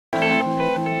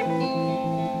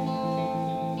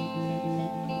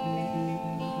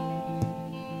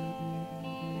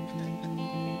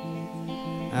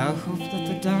hope that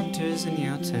the doctors in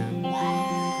your town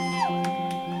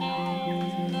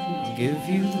will give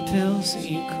you the pills that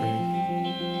you crave.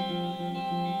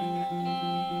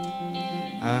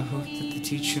 I hope that they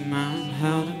teach your mind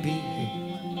how to behave.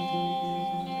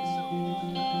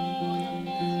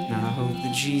 And I hope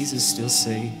that Jesus still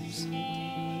saves.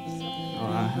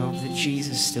 Oh, I hope that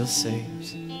Jesus still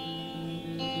saves.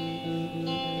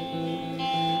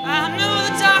 I know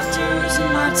the doctors in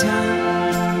my town,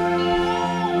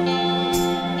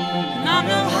 and I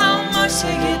know how much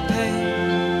they get paid.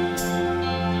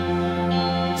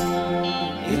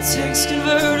 It takes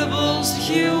convertibles to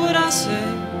hear what I say,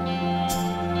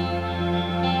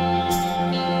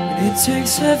 and it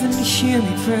takes heaven to hear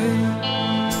me pray,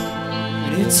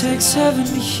 and it takes heaven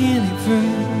to hear me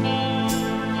pray.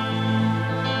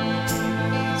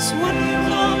 So when you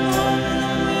come home in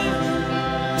the evening,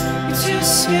 you're too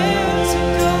scared to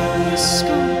go to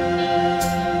school.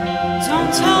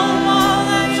 Don't tell them all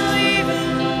that you're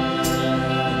leaving.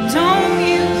 Don't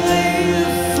you play the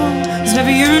fool, 'cause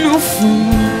baby you're no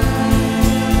fool.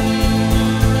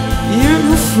 You're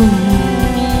no fool.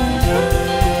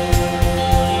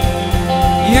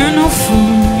 You're no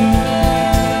fool.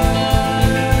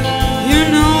 You're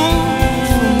no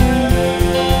fool.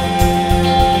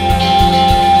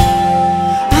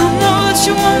 I know that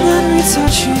you won't let me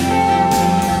touch you,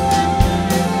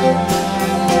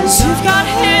 'cause you've got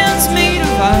hands made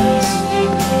of ice.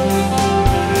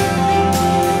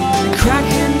 They crack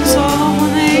hands off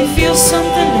when they feel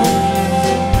something nice.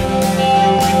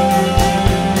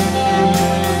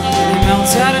 They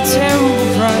melt at a terrible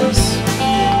price.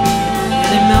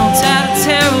 They melt at a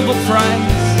terrible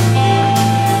price.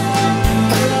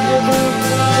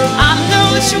 I know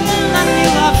that you won't let me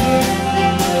love you,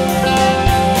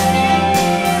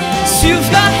 'cause you've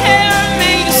got hair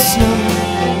made of snow.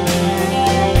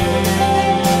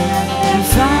 And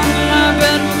found in our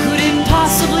bed, where could it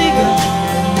possibly go?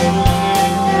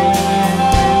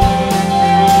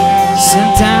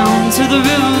 Sent down to the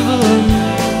river below.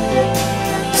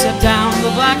 Sent down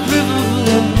the black river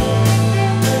below.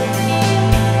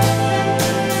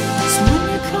 So when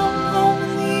you come home in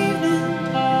the evening,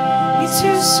 you're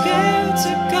too scared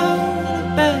to go to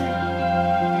bed.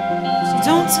 So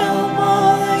don't tell them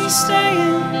all that you're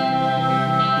staying,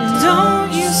 and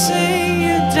don't you say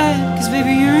you're dead, 'cause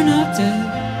baby you're not dead.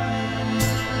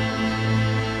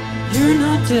 You're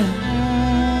not dead.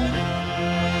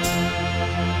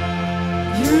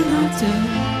 You're not dead.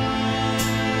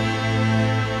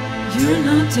 You're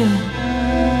not dead.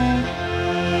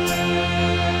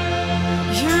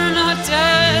 You're not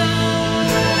dead.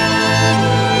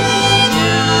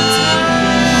 You're not dead.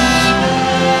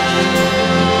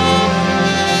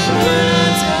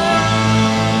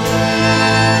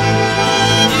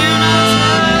 You're not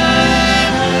dead. You're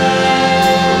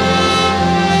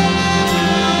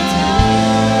not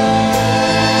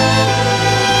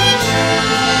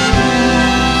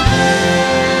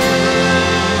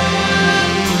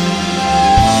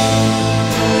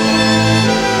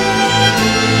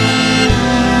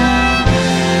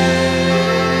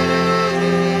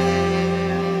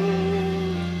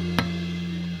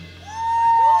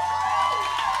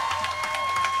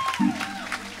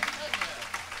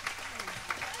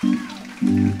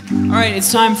All right,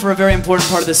 it's time for a very important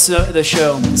part of the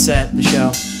show.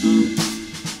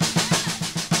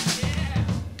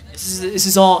 This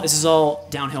is all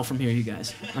downhill from here, you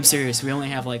guys. I'm serious. We only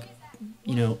have a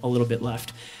little bit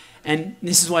left, and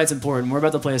this is why it's important. We're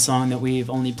about to play a song that we've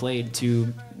only played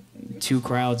to 2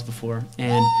 crowds before,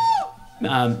 and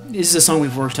this is a song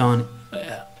we've worked on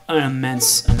an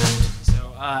immense amount.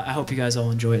 So I hope you guys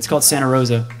all enjoy it. It's called Santa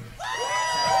Rosa.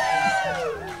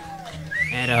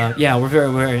 And yeah, we're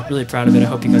really proud of it. I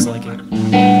hope you guys like it.